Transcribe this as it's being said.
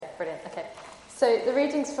brilliant. Okay. So the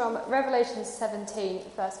readings from Revelation 17,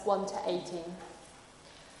 verse 1 to 18.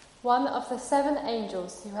 One of the 7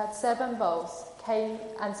 angels who had 7 bowls came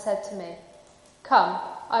and said to me, "Come,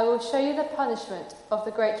 I will show you the punishment of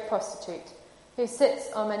the great prostitute, who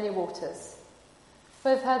sits on many waters.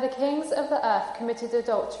 With her the kings of the earth committed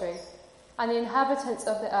adultery, and the inhabitants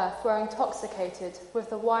of the earth were intoxicated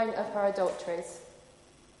with the wine of her adulteries."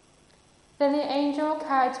 Then the angel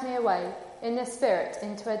carried me away in the spirit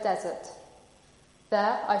into a desert.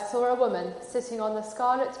 There I saw a woman sitting on the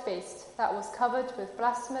scarlet beast that was covered with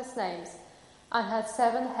blasphemous names and had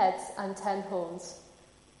 7 heads and 10 horns.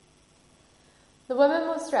 The woman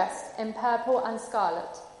was dressed in purple and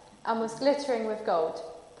scarlet and was glittering with gold,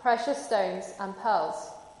 precious stones and pearls.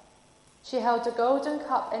 She held a golden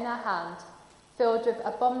cup in her hand, filled with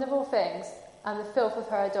abominable things and the filth of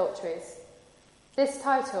her adulteries. This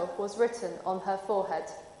title was written on her forehead: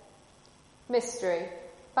 Mystery,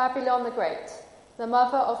 Babylon the Great, the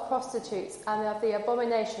mother of prostitutes and of the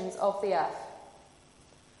abominations of the earth.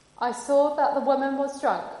 I saw that the woman was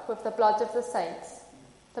drunk with the blood of the saints,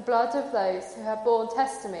 the blood of those who had borne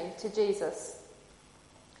testimony to Jesus.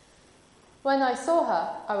 When I saw her,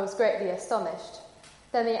 I was greatly astonished.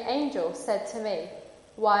 Then the angel said to me,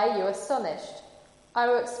 "Why are you astonished? I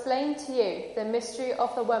will explain to you the mystery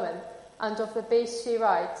of the woman and of the beast she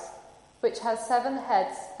rides, which has 7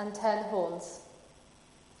 heads and 10 horns.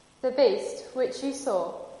 The beast which you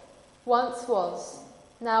saw once was,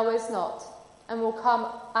 now is not, and will come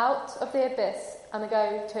out of the abyss and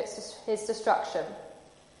go to his destruction.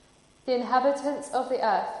 The inhabitants of the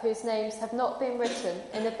earth, whose names have not been written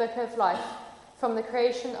in the book of life from the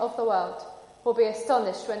creation of the world, will be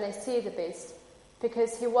astonished when they see the beast,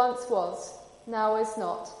 because he once was, now is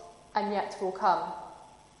not, and yet will come."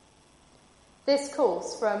 This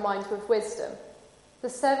calls for a mind with wisdom. The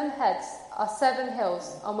 7 heads are 7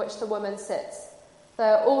 hills on which the woman sits.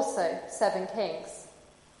 There are also 7 kings.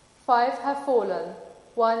 5 have fallen,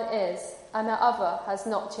 1 is, and the other has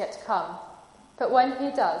not yet come. But when he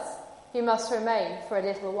does, he must remain for a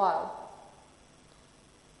little while.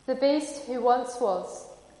 The beast who once was,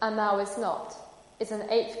 and now is not, is an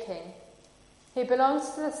 8th king. He belongs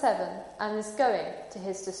to the 7 and is going to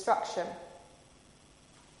his destruction.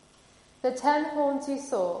 The 10 horns you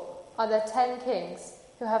saw are the 10 kings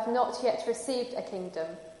who have not yet received a kingdom,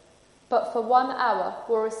 but for 1 hour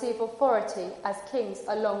will receive authority as kings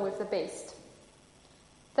along with the beast.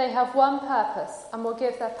 They have one purpose and will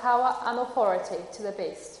give their power and authority to the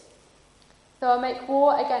beast. They will make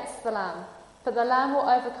war against the Lamb, but the Lamb will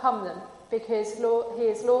overcome them, because he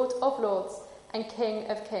is Lord of lords and King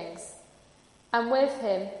of kings. And with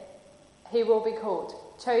him he will be called,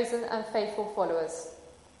 chosen and faithful followers.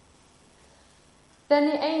 Then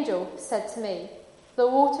the angel said to me, "The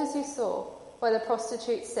waters you saw, where the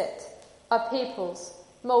prostitutes sit, are peoples,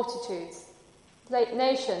 multitudes,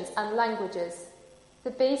 nations and languages.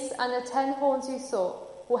 The beast and the 10 horns you saw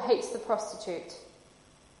will hate the prostitute.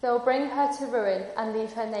 They will bring her to ruin and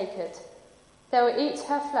leave her naked. They will eat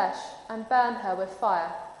her flesh and burn her with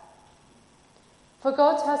fire. For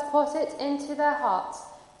God has put it into their hearts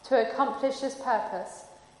to accomplish this purpose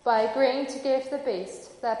by agreeing to give the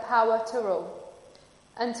beast their power to rule,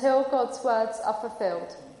 until God's words are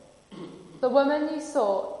fulfilled. The woman you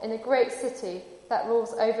saw in a great city that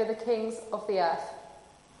rules over the kings of the earth."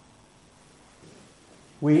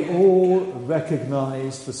 We all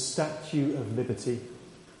recognise the Statue of Liberty.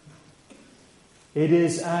 It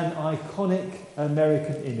is an iconic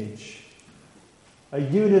American image, a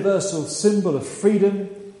universal symbol of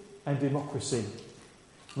freedom and democracy,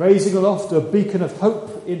 raising aloft a beacon of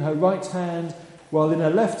hope in her right hand, while in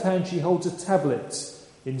her left hand she holds a tablet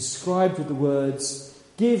inscribed with the words,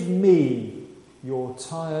 "Give me your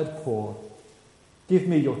tired poor. Give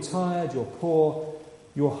me your tired, your poor,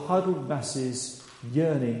 your huddled masses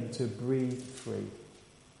yearning to breathe free."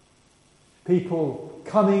 People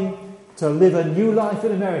coming to live a new life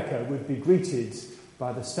in America would be greeted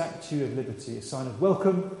by the Statue of Liberty, a sign of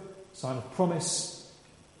welcome, a sign of promise,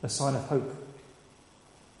 a sign of hope.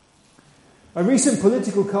 A recent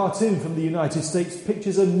political cartoon from the United States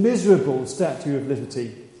pictures a miserable Statue of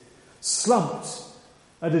Liberty, slumped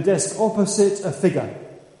at a desk opposite a figure.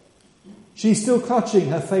 She's still clutching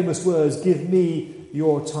her famous words, "Give me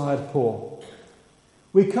your tired poor."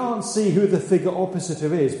 We can't see who the figure opposite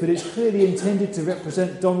her is, but it's clearly intended to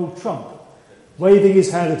represent Donald Trump, waving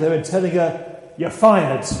his hand at her and telling her, "You're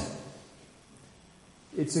fired."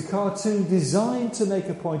 It's a cartoon designed to make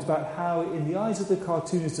a point about how, in the eyes of the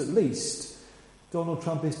cartoonist at least, Donald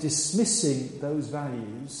Trump is dismissing those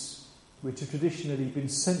values which have traditionally been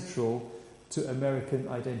central to American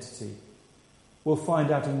identity. We'll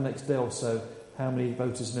find out in the next day or so how many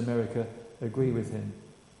voters in America agree with him.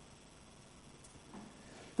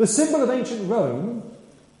 The symbol of ancient Rome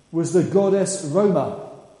was the goddess Roma.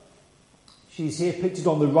 She's here pictured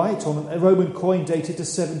on the right on a Roman coin dated to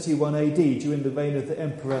 71 AD during the reign of the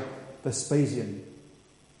Emperor Vespasian.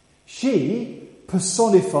 She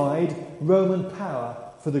personified Roman power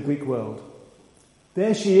for the Greek world.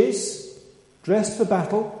 There she is, dressed for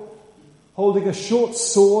battle, holding a short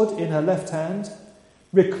sword in her left hand,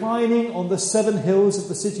 reclining on the 7 hills of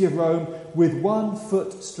the city of Rome with one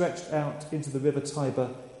foot stretched out into the river Tiber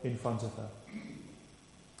in front of her.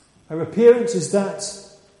 Her appearance is that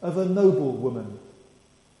of a noble woman,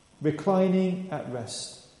 reclining at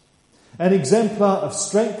rest. An exemplar of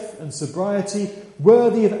strength and sobriety,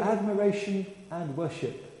 worthy of admiration and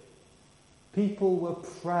worship. People were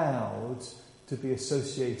proud to be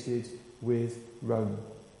associated with Rome.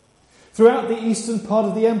 Throughout the eastern part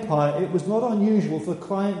of the empire, it was not unusual for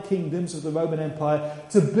client kingdoms of the Roman Empire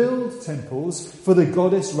to build temples for the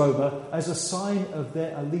goddess Roma as a sign of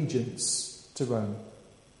their allegiance to Rome.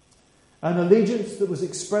 An allegiance that was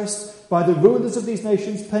expressed by the rulers of these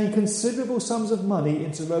nations paying considerable sums of money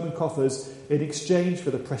into Roman coffers in exchange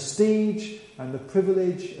for the prestige and the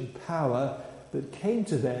privilege and power that came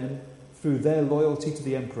to them through their loyalty to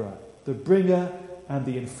the emperor, the bringer and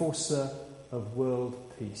the enforcer of world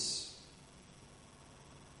peace.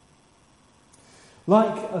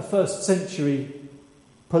 Like a first century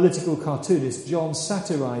political cartoonist, John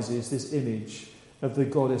satirises this image of the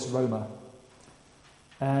goddess Roma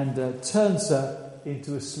and turns her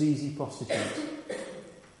into a sleazy prostitute.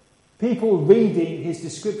 People reading his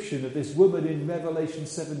description of this woman in Revelation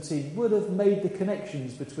 17 would have made the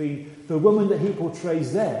connections between the woman that he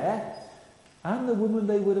portrays there and the woman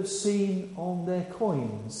they would have seen on their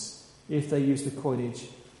coins if they used the coinage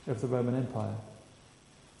of the Roman Empire.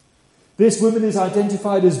 This woman is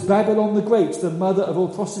identified as Babylon the Great, the mother of all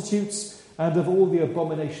prostitutes and of all the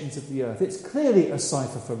abominations of the earth. It's clearly a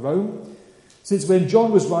cipher for Rome, since when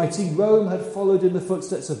John was writing, Rome had followed in the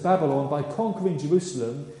footsteps of Babylon by conquering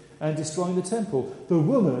Jerusalem and destroying the temple. The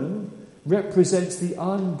woman represents the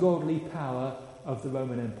ungodly power of the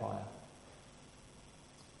Roman Empire.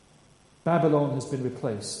 Babylon has been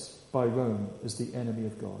replaced by Rome as the enemy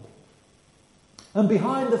of God. And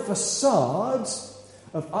behind the facade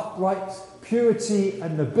of upright purity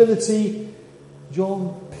and nobility,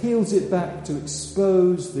 John peels it back to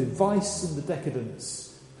expose the vice and the decadence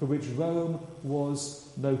for which Rome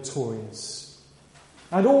was notorious.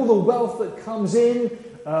 And all the wealth that comes in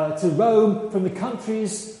to Rome from the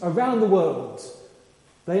countries around the world,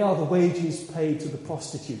 they are the wages paid to the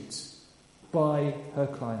prostitute by her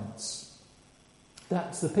clients.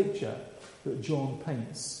 That's the picture that John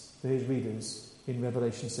paints for his readers in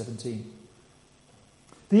Revelation 17.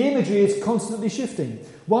 The imagery is constantly shifting.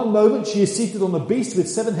 One moment she is seated on a beast with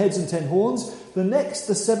 7 heads and 10 horns. The next,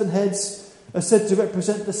 the 7 heads are said to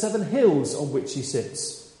represent the 7 hills on which she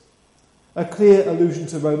sits. A clear allusion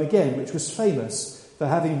to Rome again, which was famous for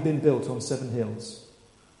having been built on 7 hills.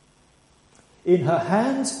 In her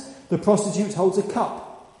hand, the prostitute holds a cup,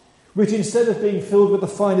 which instead of being filled with the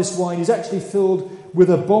finest wine is actually filled with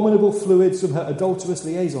abominable fluids from her adulterous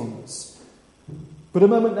liaisons. But a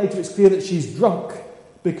moment later it's clear that she's drunk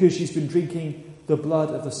because she's been drinking the blood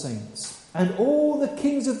of the saints. And all the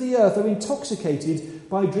kings of the earth are intoxicated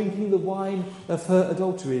by drinking the wine of her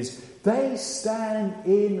adulteries. They stand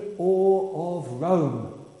in awe of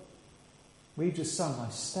Rome. We've just sung, I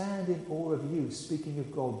stand in awe of you, speaking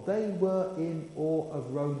of God. They were in awe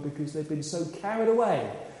of Rome because they've been so carried away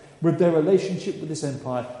with their relationship with this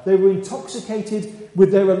empire. They were intoxicated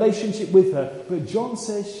with their relationship with her. But John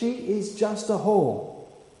says she is just a whore.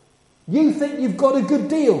 You think you've got a good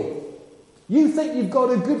deal. You think you've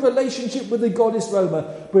got a good relationship with the goddess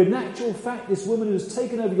Roma, but in actual fact, this woman who has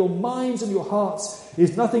taken over your minds and your hearts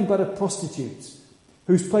is nothing but a prostitute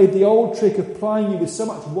who's played the old trick of plying you with so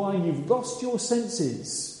much wine you've lost your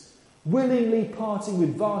senses, willingly parting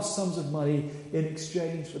with vast sums of money in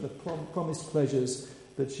exchange for the promised pleasures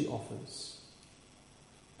that she offers.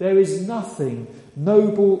 There is nothing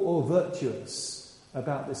noble or virtuous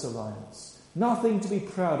about this alliance. Nothing to be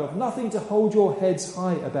proud of, nothing to hold your heads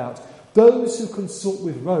high about. Those who consort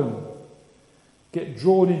with Rome get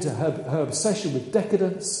drawn into her obsession with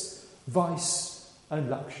decadence, vice, and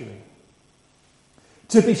luxury.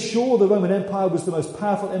 To be sure, the Roman Empire was the most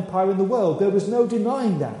powerful empire in the world. There was no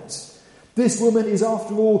denying that. This woman is,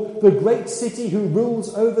 after all, the great city who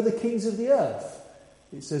rules over the kings of the earth.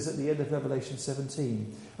 It says at the end of Revelation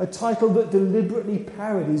 17. A title that deliberately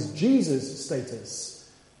parodies Jesus'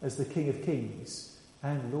 status as the King of Kings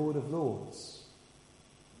and Lord of Lords.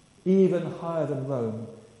 Even higher than Rome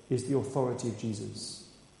is the authority of Jesus.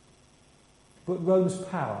 But Rome's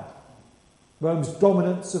power, Rome's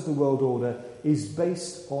dominance of the world order is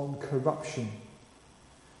based on corruption.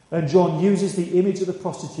 And John uses the image of the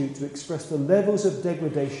prostitute to express the levels of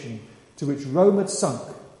degradation to which Rome had sunk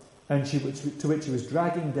and to which he was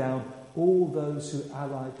dragging down all those who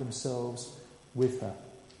allied themselves with her.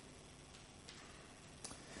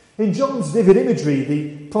 In John's vivid imagery,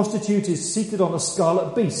 the prostitute is seated on a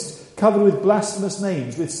scarlet beast, covered with blasphemous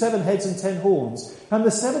names, with 7 heads and 10 horns. And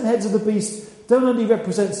the 7 heads of the beast don't only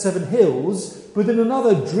represent 7 hills, but in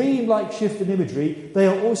another dream-like shift in imagery, they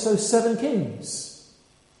are also 7 kings.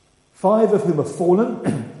 5 of whom are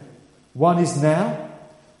fallen, 1 is now,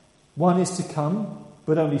 1 is to come,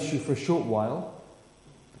 but only for a short while.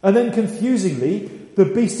 And then, confusingly, the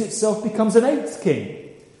beast itself becomes an 8th king,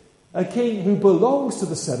 a king who belongs to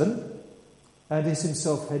the 7 and is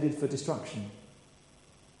himself headed for destruction.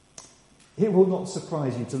 It will not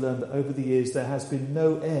surprise you to learn that over the years there has been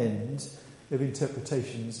no end of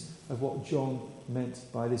interpretations of what John meant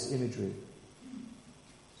by this imagery.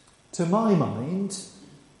 To my mind,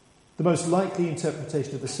 the most likely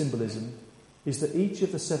interpretation of the symbolism is that each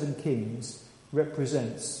of the 7 kings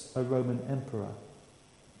represents a Roman emperor.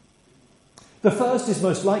 The first is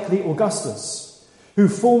most likely Augustus, who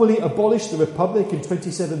formally abolished the Republic in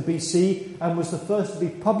 27 BC and was the first to be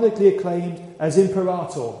publicly acclaimed as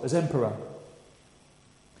imperator, as emperor.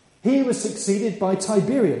 He was succeeded by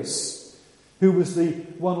Tiberius, who was the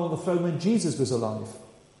one on the throne when Jesus was alive.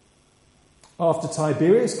 After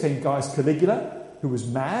Tiberius came Gaius Caligula, who was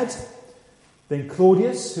mad, then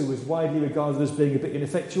Claudius, who was widely regarded as being a bit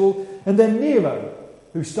ineffectual, and then Nero,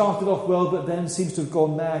 who started off well but then seems to have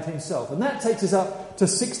gone mad himself. And that takes us up to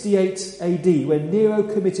 68 AD, when Nero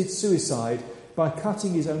committed suicide by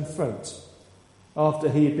cutting his own throat after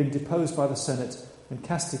he had been deposed by the Senate and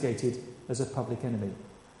castigated as a public enemy.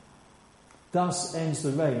 Thus ends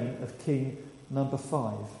the reign of King number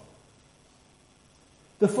 5.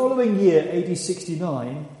 The following year, AD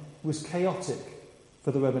 69, was chaotic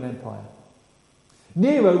for the Roman Empire.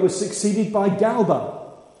 Nero was succeeded by Galba,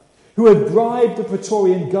 who had bribed the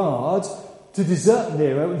Praetorian Guard to desert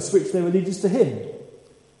Nero and switch their allegiance to him.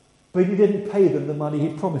 But he didn't pay them the money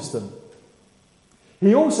he promised them.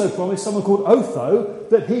 He also promised someone called Otho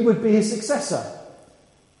that he would be his successor,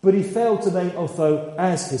 but he failed to name Otho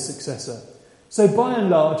as his successor. So by and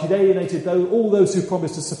large, he'd alienated all those who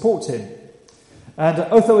promised to support him. And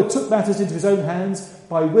Otho took matters into his own hands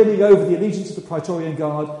by winning over the allegiance of the Praetorian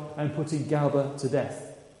Guard and putting Galba to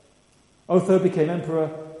death. Otho became emperor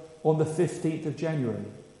on the 15th of January.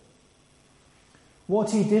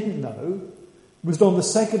 What he didn't know was that on the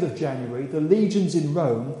 2nd of January, the legions in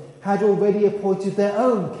Rome had already appointed their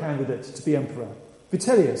own candidate to be emperor,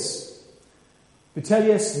 Vitellius.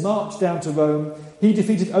 Vitellius marched down to Rome. He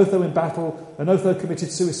defeated Otho in battle, and Otho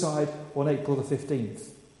committed suicide on April the 15th.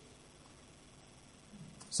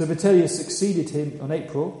 So Vitellius succeeded him on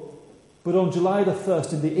April, but on July the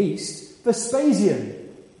 1st in the east, Vespasian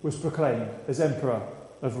was proclaimed as emperor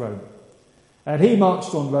of Rome. And he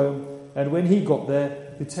marched on Rome, and when he got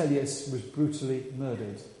there, Vitellius was brutally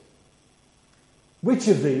murdered. Which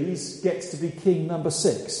of these gets to be king number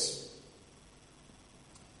 6?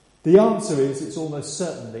 The answer is it's almost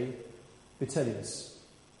certainly Vitellius.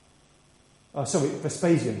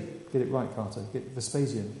 Vespasian. Get it right, Carter. Get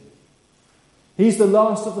Vespasian. He's the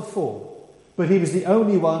last of the 4, but he was the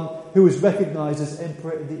only one who was recognised as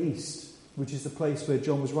emperor in the East, which is the place where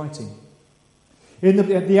John was writing. In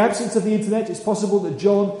the absence of the internet, it's possible that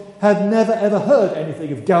John had never ever heard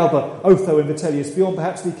anything of Galba, Otho and Vitellius beyond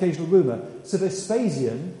perhaps the occasional rumour. So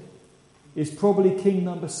Vespasian is probably king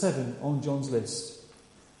number 7 on John's list.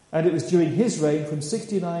 And it was during his reign from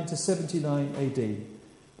 69 to 79 AD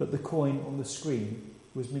that the coin on the screen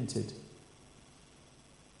was minted.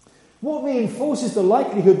 What reinforces the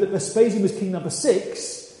likelihood that Vespasian was king number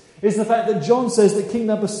 6 is the fact that John says that king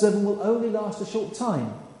number 7 will only last a short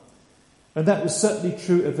time. And that was certainly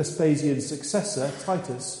true of Vespasian's successor,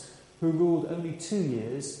 Titus, who ruled only 2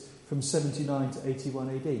 years from 79 to 81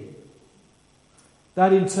 AD.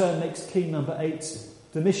 That in turn makes king number 8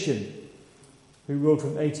 Domitian, who ruled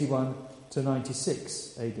from 81 to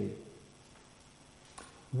 96 AD.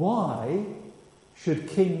 Why should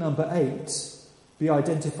king number 8 be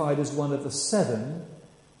identified as one of the 7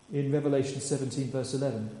 in Revelation 17 verse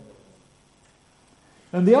 11?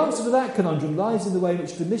 And the answer to that conundrum lies in the way in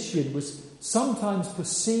which Domitian was sometimes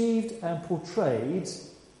perceived and portrayed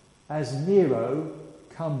as Nero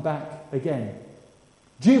come back again.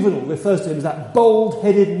 Juvenal refers to him as that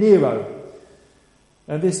bold-headed Nero.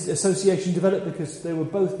 And this association developed because they were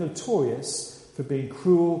both notorious for for being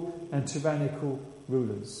cruel and tyrannical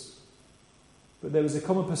rulers. But there was a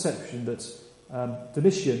common perception that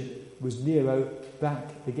Domitian was Nero back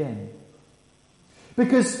again.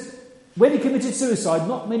 Because when he committed suicide,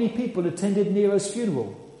 not many people attended Nero's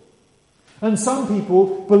funeral. And some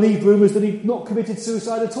people believed rumours that he'd not committed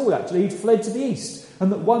suicide at all, actually. He'd fled to the east,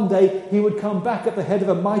 and that one day he would come back at the head of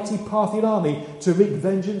a mighty Parthian army to wreak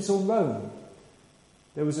vengeance on Rome.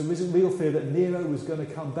 There was a real fear that Nero was going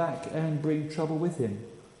to come back and bring trouble with him.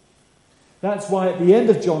 That's why at the end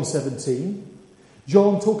of John 17,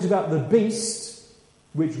 John talks about the beast,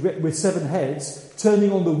 with 7 heads,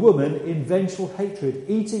 turning on the woman in vengeful hatred,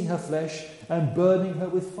 eating her flesh and burning her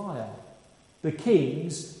with fire. The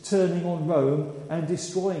kings turning on Rome and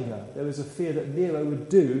destroying her. There was a fear that Nero would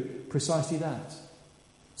do precisely that.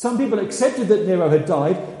 Some people accepted that Nero had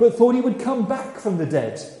died, but thought he would come back from the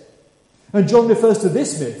dead. And John refers to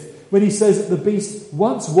this myth when he says that the beast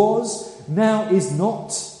once was, now is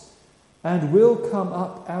not, and will come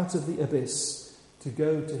up out of the abyss to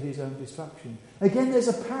go to his own destruction. Again, there's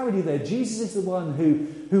a parody there. Jesus is the one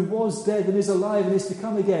who was dead and is alive and is to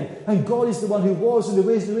come again. And God is the one who was and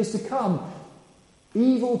who is to come.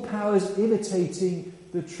 Evil powers imitating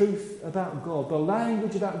the truth about God. The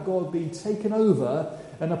language about God being taken over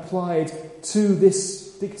and applied to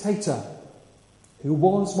this dictator who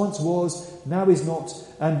once was, now is not,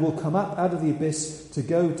 and will come up out of the abyss to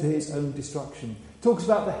go to his own destruction. Talks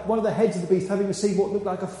about one of the heads of the beast having received what looked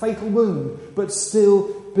like a fatal wound, but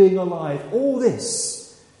still being alive. All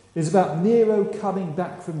this is about Nero coming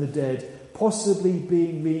back from the dead, possibly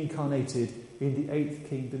being reincarnated in the 8th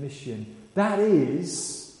King Domitian. That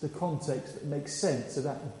is the context that makes sense of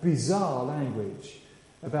that bizarre language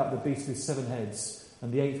about the beast with 7 heads,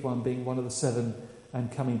 and the 8th one being one of the 7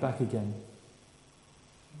 and coming back again.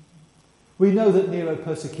 We know that Nero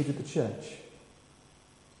persecuted the church.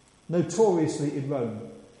 Notoriously in Rome,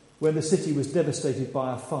 when the city was devastated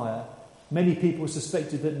by a fire, many people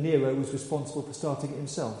suspected that Nero was responsible for starting it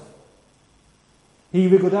himself. He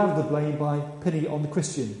wriggled out of the blame by pinning it on the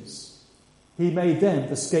Christians. He made them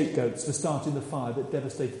the scapegoats for starting the fire that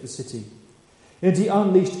devastated the city. And he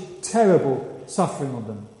unleashed terrible suffering on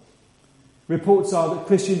them. Reports are that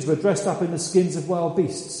Christians were dressed up in the skins of wild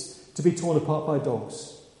beasts to be torn apart by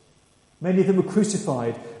dogs. Many of them were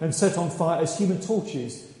crucified and set on fire as human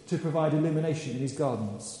torches to provide illumination in his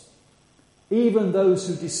gardens. Even those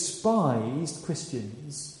who despised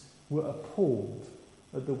Christians were appalled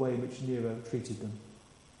at the way in which Nero treated them.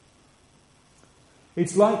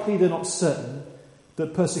 It's likely, though not certain,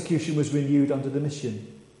 that persecution was renewed under Domitian.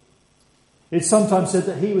 It's sometimes said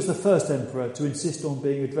that he was the first emperor to insist on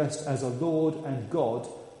being addressed as a Lord and God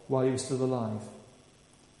while he was still alive.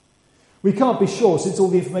 We can't be sure, since all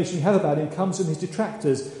the information we have about him comes from his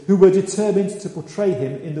detractors, who were determined to portray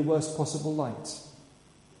him in the worst possible light.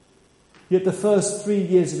 Yet the first 3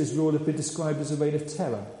 years of his rule have been described as a reign of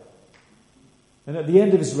terror. And at the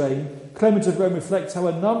end of his reign, Clement of Rome reflects how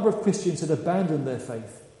a number of Christians had abandoned their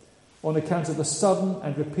faith on account of the sudden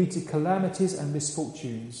and repeated calamities and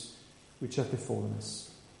misfortunes which have befallen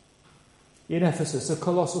us. In Ephesus, a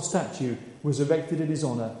colossal statue was erected in his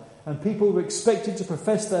honour, and people were expected to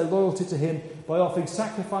profess their loyalty to him by offering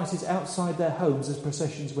sacrifices outside their homes as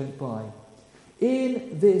processions went by.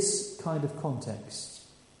 In this kind of context,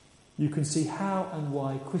 you can see how and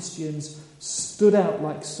why Christians stood out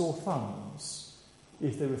like sore thumbs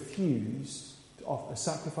if they refused to offer a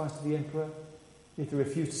sacrifice to the emperor, if they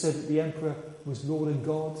refused to say that the emperor was Lord and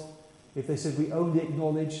God, if they said we only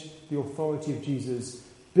acknowledge the authority of Jesus.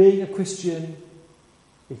 Being a Christian,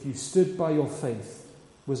 if you stood by your faith,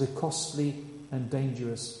 was a costly and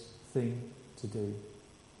dangerous thing to do.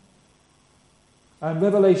 And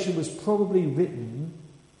Revelation was probably written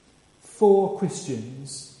for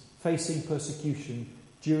Christians facing persecution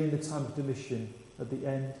during the time of Domitian at the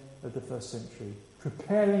end of the 1st century,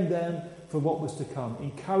 preparing them for what was to come,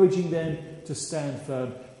 encouraging them to stand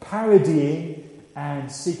firm, parodying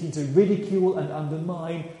and seeking to ridicule and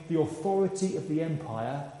undermine the authority of the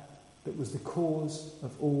empire that was the cause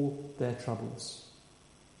of all their troubles.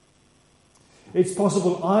 It's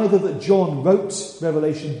possible either that John wrote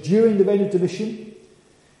Revelation during the reign of Domitian,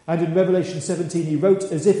 and in Revelation 17 he wrote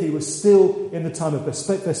as if he was still in the time of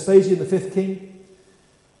Vespasian, the 5th king,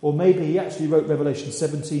 or maybe he actually wrote Revelation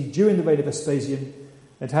 17 during the reign of Vespasian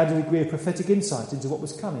and had a degree of prophetic insight into what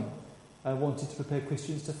was coming and wanted to prepare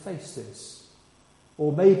Christians to face this.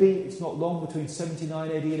 Or maybe it's not long between 79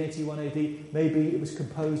 AD and 81 AD. Maybe it was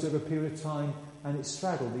composed over a period of time and it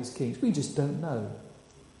straddled these kings. We just don't know.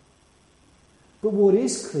 But what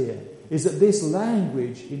is clear is that this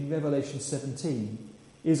language in Revelation 17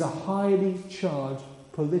 is a highly charged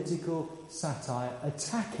political satire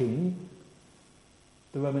attacking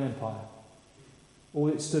the Roman Empire. All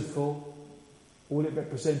it stood for, all it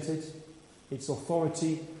represented, its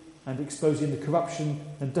authority, and exposing the corruption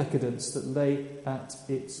and decadence that lay at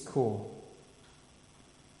its core.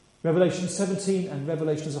 Revelation 17 and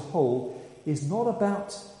Revelation as a whole is not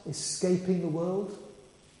about escaping the world,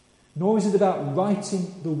 nor is it about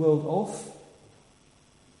writing the world off.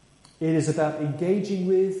 It is about engaging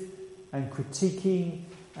with and critiquing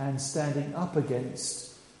and standing up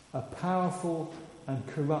against a powerful and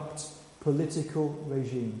corrupt political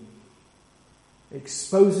regime,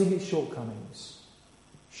 exposing its shortcomings,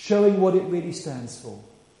 showing what it really stands for,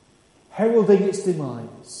 heralding its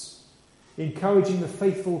demise, encouraging the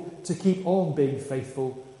faithful to keep on being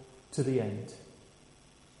faithful to the end.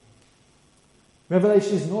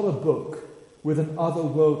 Revelation is not a book with an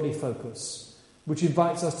otherworldly focus, which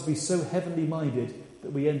invites us to be so heavenly minded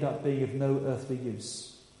that we end up being of no earthly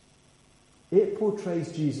use. It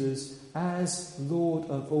portrays Jesus as Lord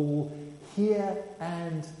of all, here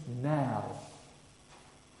and now,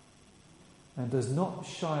 and does not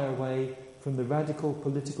shy away from the radical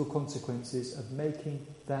political consequences of making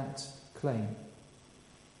that claim.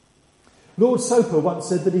 Lord Soper once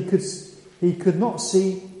said that he could not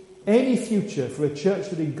see any future for a church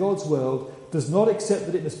that in God's world does not accept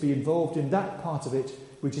that it must be involved in that part of it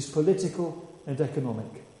which is political and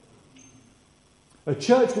economic. A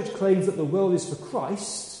church which claims that the world is for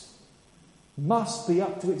Christ must be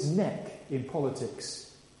up to its neck in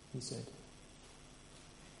politics, he said.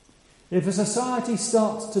 If a society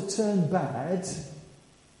starts to turn bad,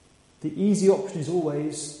 the easy option is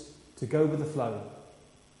always to go with the flow,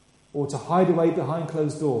 or to hide away behind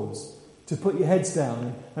closed doors, to put your heads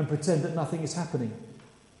down and pretend that nothing is happening.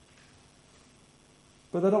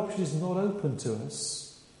 But that option is not open to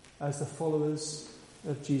us as the followers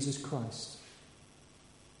of Jesus Christ.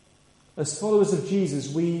 As followers of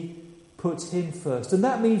Jesus, we put him first. And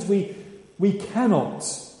that means we cannot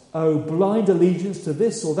owe blind allegiance to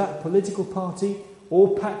this or that political party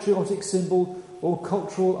or patriotic symbol or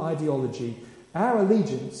cultural ideology. Our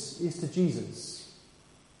allegiance is to Jesus,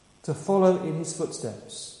 to follow in his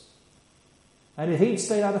footsteps. And if he'd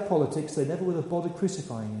stayed out of politics, they never would have bothered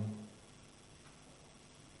crucifying him.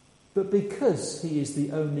 But because he is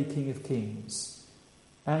the only King of Kings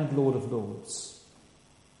and Lord of Lords,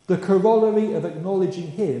 the corollary of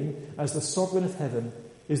acknowledging him as the sovereign of heaven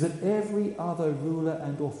is that every other ruler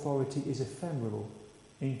and authority is ephemeral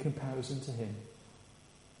in comparison to him.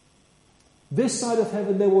 This side of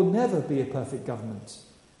heaven there will never be a perfect government.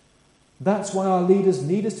 That's why our leaders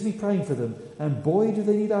need us to be praying for them, and boy do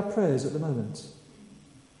they need our prayers at the moment.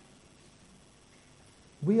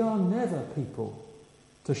 We are never people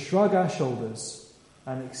to shrug our shoulders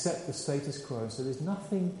and accept the status quo, so there's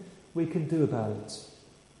nothing we can do about it.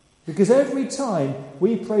 Because every time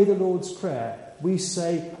we pray the Lord's Prayer, we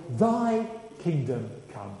say, "Thy kingdom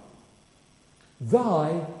come.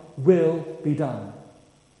 Thy will be done."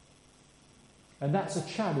 And that's a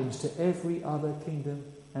challenge to every other kingdom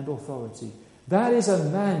and authority. That is a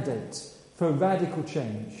mandate for radical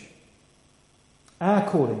change. Our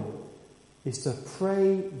calling is to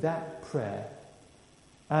pray that prayer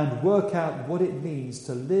and work out what it means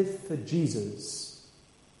to live for Jesus.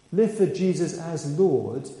 Live for Jesus as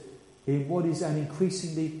Lord in what is an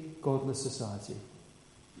increasingly godless society.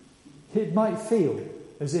 It might feel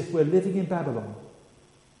as if we're living in Babylon,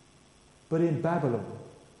 but in Babylon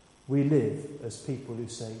we live as people who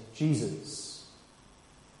say Jesus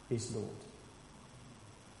is Lord.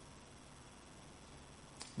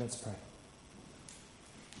 Let's pray.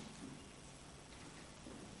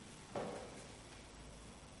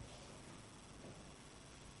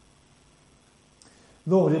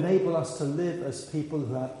 Lord, enable us to live as people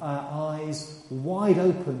who have our eyes wide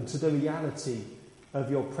open to the reality of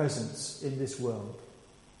your presence in this world,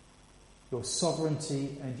 your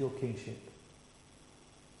sovereignty and your kingship.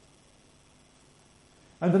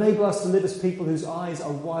 And enable us to live as people whose eyes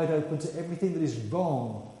are wide open to everything that is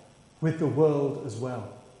wrong with the world as well.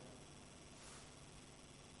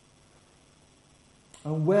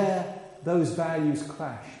 And where those values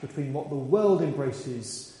clash between what the world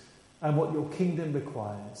embraces and what your kingdom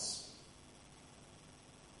requires,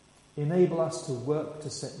 enable us to work to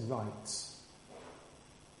set right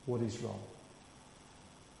what is wrong,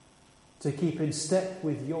 to keep in step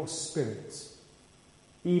with your Spirit,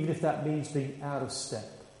 even if that means being out of step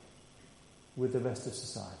with the rest of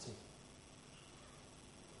society.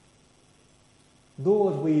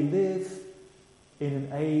 Lord, we live in an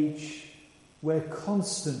age where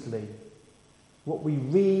constantly what we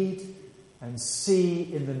read and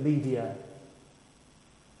see in the media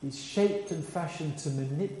is shaped and fashioned to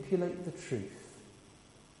manipulate the truth.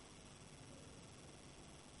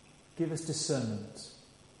 Give us discernment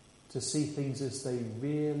to see things as they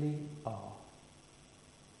really are.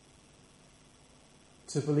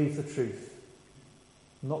 To believe the truth,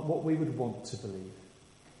 not what we would want to believe.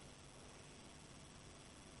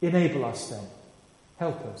 Enable us then.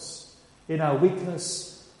 Help us in our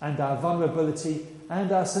weakness and our vulnerability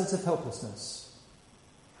and our sense of helplessness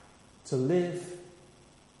to live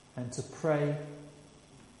and to pray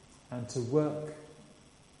and to work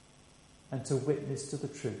and to witness to the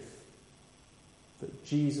truth that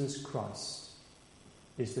Jesus Christ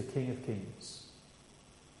is the King of Kings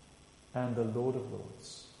and the Lord of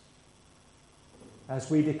Lords. As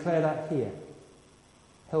we declare that here,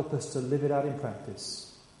 help us to live it out in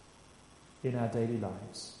practice in our daily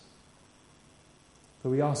lives. For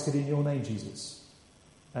we ask it in your name, Jesus,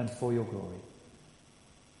 and for your glory.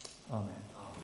 Amen.